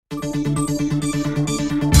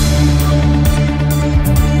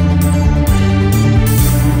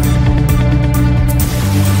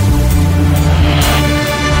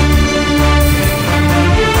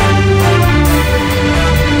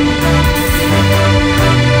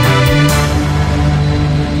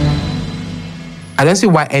I don't see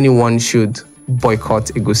why anyone should boycott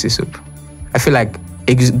egusi soup. I feel like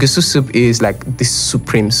egusi soup is like the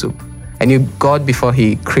supreme soup. And God, before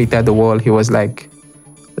he created the world, he was like,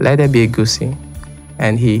 let there be egusi.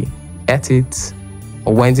 And he ate it,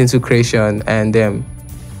 or went into creation. And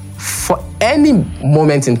for any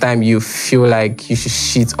moment in time you feel like you should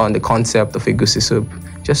shit on the concept of egusi soup,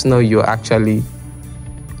 just know you're actually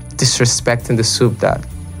disrespecting the soup that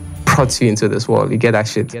brought you into this world. You get that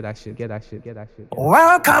shit? Get that shit.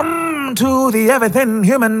 Welcome to the Everything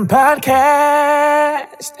Human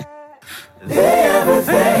Podcast. The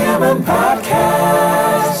Everything Human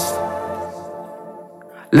Podcast.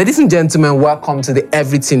 Ladies and gentlemen, welcome to the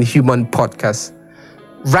Everything Human Podcast.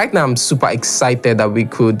 Right now, I'm super excited that we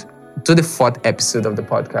could do the 4th episode of the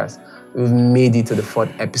podcast. We've made it to the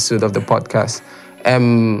 4th episode of the podcast.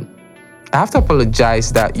 I have to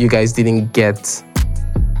apologize that you guys didn't get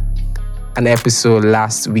an episode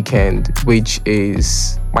last weekend, which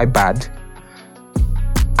is my bad.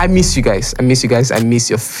 I miss you guys. I miss your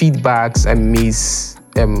feedbacks. I miss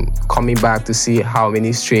coming back to see how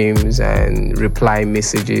many streams and reply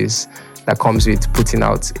messages that comes with putting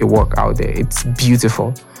out a work out there. It's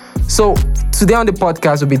beautiful. So today on the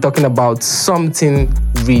podcast, we'll be talking about something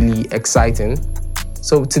really exciting.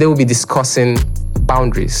 So today we'll be discussing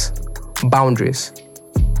boundaries.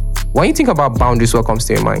 When you think about boundaries, what comes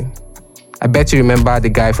to your mind? I bet you remember the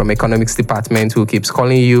guy from economics department who keeps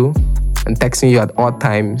calling you and texting you at all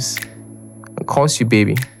times and calls you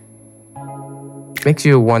baby. Makes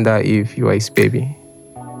you wonder if you are his baby.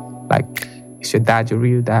 Like, is your dad your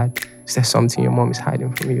real dad? Is there something your mom is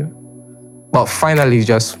hiding from you? But finally, he's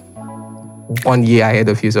just 1 year ahead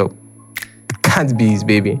of you, so can't be his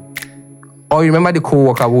baby. Or you remember the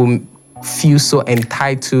co-worker who feels so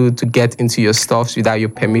entitled to get into your stuff without your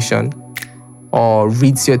permission, or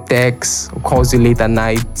reads your texts, or calls you late at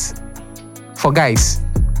night. For guys,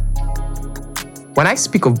 when I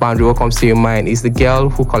speak of boundary, what comes to your mind is the girl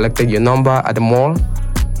who collected your number at the mall,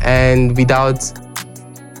 and without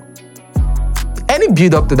any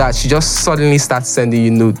build up to that, she just suddenly starts sending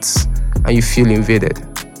you nudes, and you feel invaded.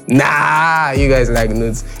 Nah, you guys like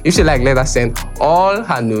nudes. You should let her send all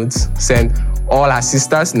her nudes, send all her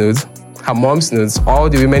sister's nudes, her mom's nudes, all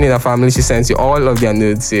the women in her family, she sends you all of their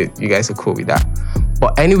nudes. You guys are cool with that.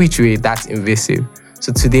 But any which way, that's invasive.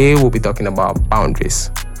 So today we'll be talking about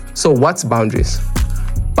boundaries. So what's boundaries?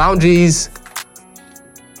 Boundary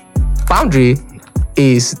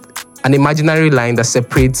is an imaginary line that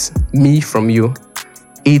separates me from you.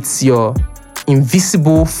 It's your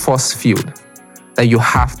invisible force field that you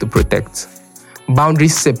have to protect.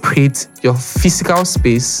 Boundaries separate your physical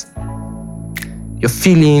space, your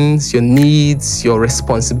feelings, your needs, your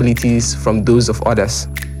responsibilities from those of others.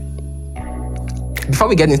 Before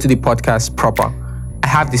we get into the podcast proper, I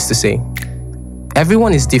have this to say.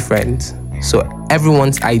 Everyone is different, so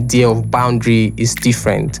everyone's idea of boundary is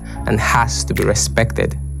different and has to be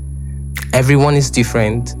respected. Everyone is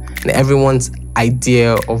different, and everyone's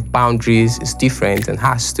idea of boundaries is different and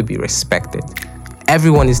has to be respected.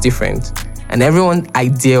 Everyone is different, and everyone's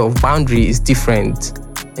idea of boundary is different,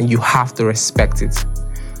 and you have to respect it.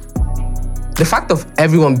 The fact of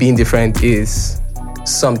everyone being different is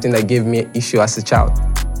something that gave me an issue as a child.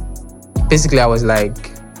 Basically, I was like,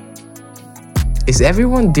 is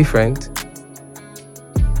everyone different?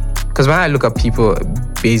 Because when I look at people,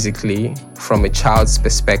 basically, from a child's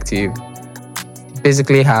perspective,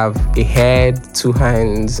 basically have a head, 2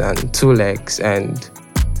 hands, and 2 legs, and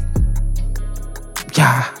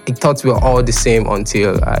I thought we were all the same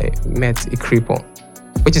until I met a cripple.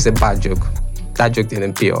 Which is a bad joke. That joke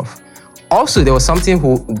didn't pay off. Also, there was something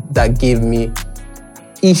that gave me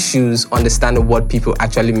issues understanding what people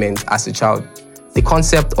actually meant as a child. The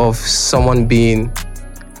concept of someone being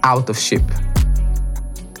out of shape.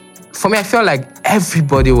 For me, I felt like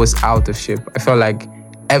everybody was out of shape. I felt like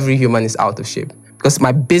every human is out of shape. Because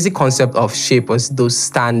my basic concept of shape was those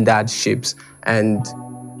standard shapes. And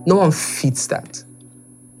no one fits that.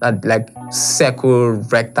 That like circle,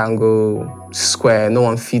 rectangle, square, no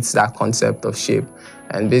one fits that concept of shape.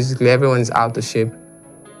 And basically everyone is out of shape.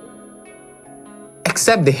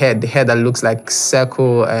 Except the head that looks like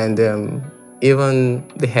circle, and even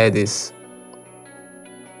the head is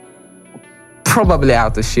probably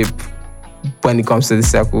out of shape when it comes to the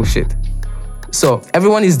circle shit. So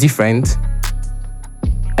everyone is different.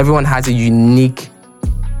 Everyone has a unique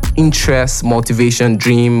interest, motivation,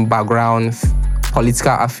 dream, background,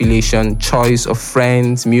 political affiliation, choice of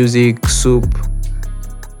friends, music, soup.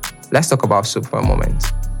 Let's talk about soup for a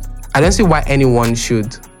moment. I don't see why anyone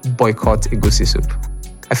should boycott egusi soup.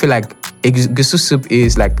 I feel like egusi soup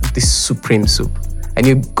is like the supreme soup. I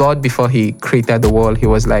knew God before he created the world. He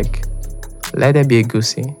was like, let there be a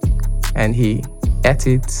goosey. And he ate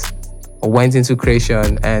it, went into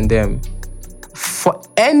creation. And for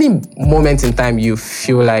any moment in time you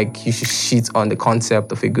feel like you should shit on the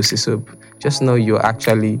concept of a goosey soup, just know you're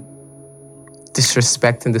actually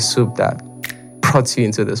disrespecting the soup that brought you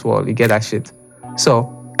into this world. You get that shit?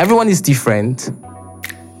 So everyone is different.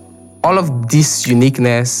 All of this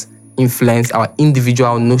uniqueness influence our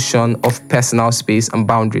individual notion of personal space and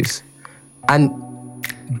boundaries. And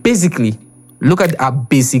basically, look at our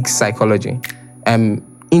basic psychology.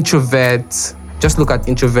 Introverts, just look at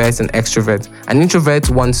introverts and extroverts. An introvert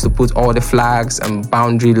wants to put all the flags and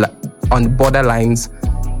boundary on the borderlines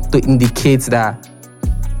to indicate that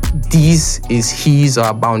this is his or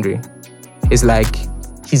her boundary. It's like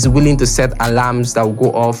he's willing to set alarms that will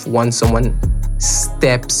go off once someone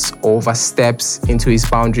steps or oversteps into his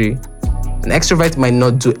boundary. An extrovert might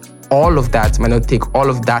not do all of that, might not take all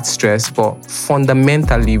of that stress, but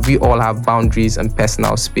fundamentally, we all have boundaries and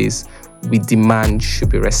personal space we demand should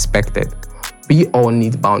be respected. We all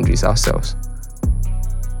need boundaries ourselves.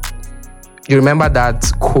 You remember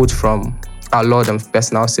that quote from our Lord and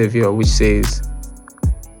personal Savior, which says,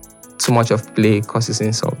 too much of play causes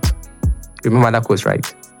insult. Remember that quote,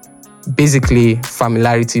 right? Basically,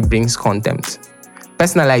 familiarity brings contempt.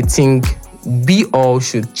 Personally, I think we all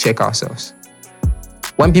should check ourselves.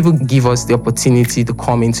 When people give us the opportunity to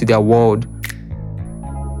come into their world,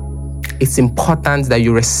 it's important that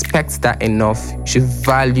you respect that enough, you should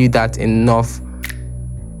value that enough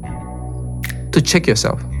to check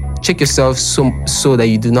yourself. Check yourself so that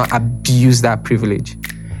you do not abuse that privilege.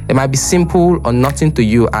 It might be simple or nothing to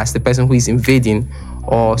you as the person who is invading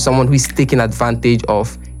or someone who is taking advantage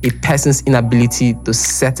of a person's inability to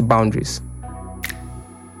set boundaries.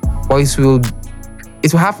 But it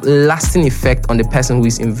will have lasting effect on the person who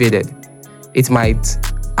is invaded. It might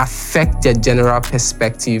affect their general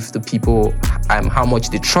perspective to people, how much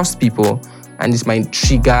they trust people, and this might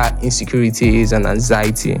trigger insecurities and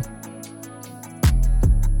anxiety.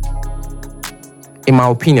 In my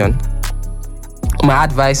opinion, my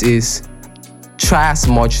advice is try as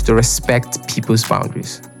much to respect people's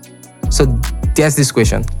boundaries. So there's this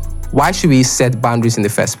question: why should we set boundaries in the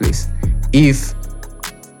first place? If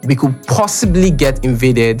we could possibly get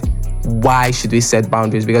invaded, why should we set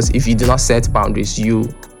boundaries? Because if you do not set boundaries, you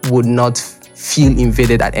would not feel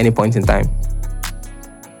invaded at any point in time.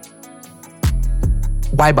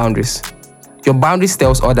 Why boundaries? Your boundaries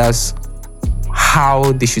tells others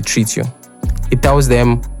how they should treat you. It tells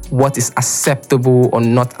them what is acceptable or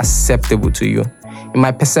not acceptable to you. In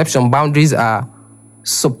my perception, boundaries are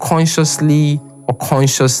subconsciously or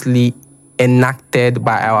consciously enacted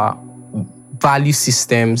by our value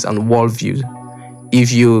systems and worldviews.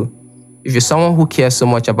 If you're someone who cares so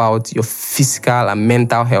much about your physical and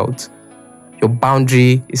mental health, your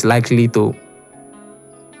boundary is likely to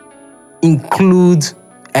include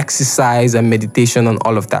exercise and meditation and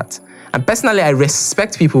all of that. And personally, I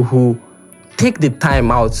respect people who take the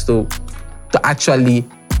time out to actually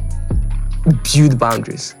build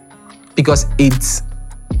boundaries, because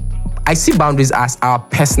I see boundaries as our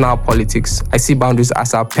personal politics.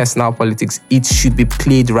 It should be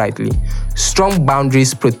played rightly. Strong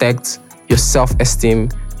boundaries protect your self-esteem,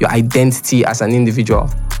 your identity as an individual.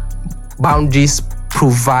 Boundaries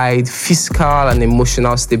provide physical and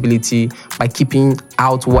emotional stability by keeping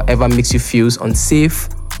out whatever makes you feel unsafe,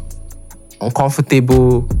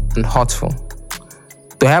 uncomfortable, and hurtful.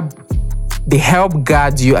 They help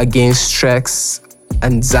guard you against stress,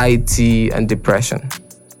 anxiety, and depression.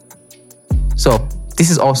 So,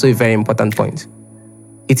 this is also a very important point.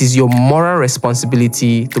 It is your moral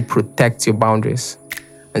responsibility to protect your boundaries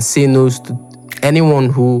and say no to anyone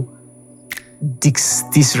who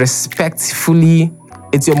disrespectfully.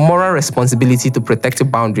 It's your moral responsibility to protect your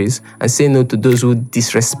boundaries and say no to those who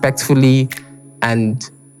disrespectfully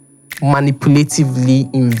and manipulatively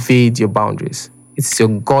invade your boundaries. It's your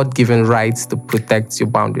God-given right to protect your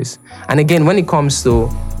boundaries. And again, when it comes to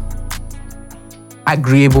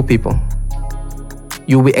agreeable people,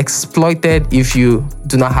 you will be exploited if you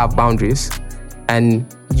do not have boundaries, and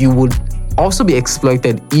you would also be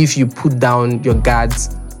exploited if you put down your guards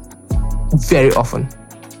very often.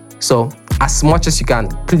 So, as much as you can,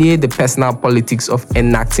 play the personal politics of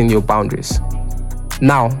enacting your boundaries.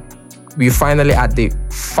 Now, we're finally at the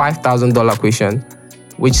 $5,000 question,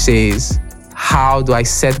 which says, how do I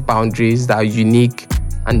set boundaries that are unique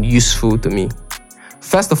and useful to me?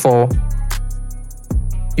 First of all,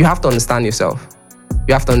 you have to understand yourself.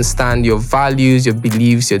 You have to understand your values, your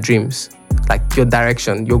beliefs, your dreams, like your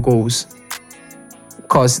direction, your goals.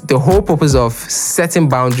 Because the whole purpose of setting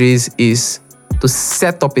boundaries is to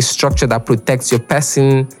set up a structure that protects your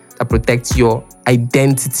person, that protects your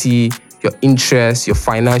identity, your interests, your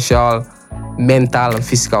financial, mental, and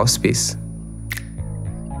physical space.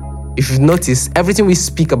 If you've noticed, everything we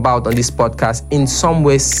speak about on this podcast in some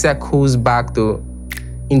way circles back to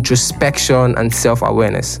introspection and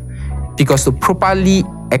self-awareness. Because to properly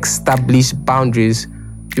establish boundaries,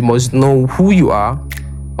 you must know who you are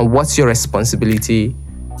and what's your responsibility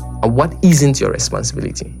and what isn't your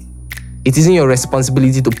responsibility. It isn't your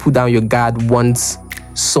responsibility to put down your guard once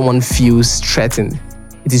someone feels threatened.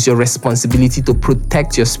 It is your responsibility to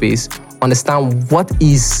protect your space, understand what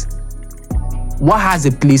has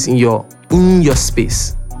a place in your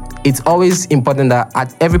space. It's always important that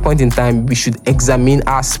at every point in time, we should examine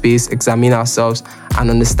our space, examine ourselves,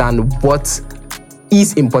 and understand what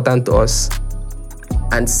is important to us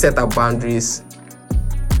and set our boundaries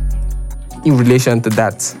in relation to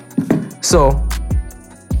that. So,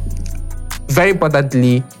 very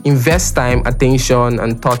importantly, invest time, attention,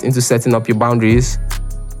 and thought into setting up your boundaries.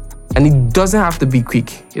 And it doesn't have to be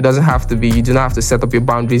quick. You do not have to set up your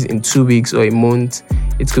boundaries in 2 weeks or a month.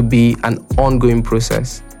 It could be an ongoing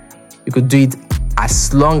process. You could do it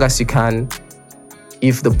as long as you can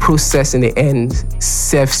if the process in the end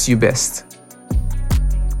serves you best.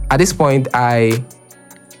 At this point, I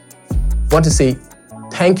want to say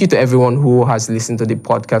thank you to everyone who has listened to the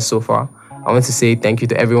podcast so far. I want to say thank you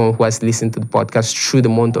to everyone who has listened to the podcast through the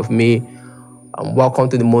month of May. Welcome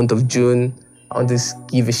to the month of June. I want to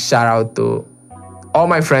give a shout out to all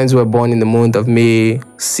my friends who were born in the month of May.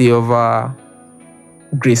 Silva,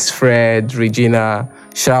 Grace Fred, Regina.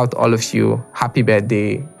 Shout out to all of you. Happy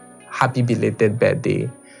birthday. Happy belated birthday.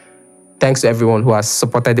 Thanks to everyone who has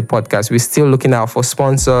supported the podcast. We're still looking out for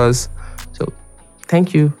sponsors. So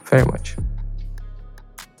thank you very much.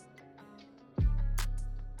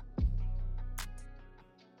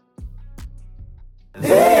 The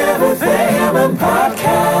Everything Human Podcast.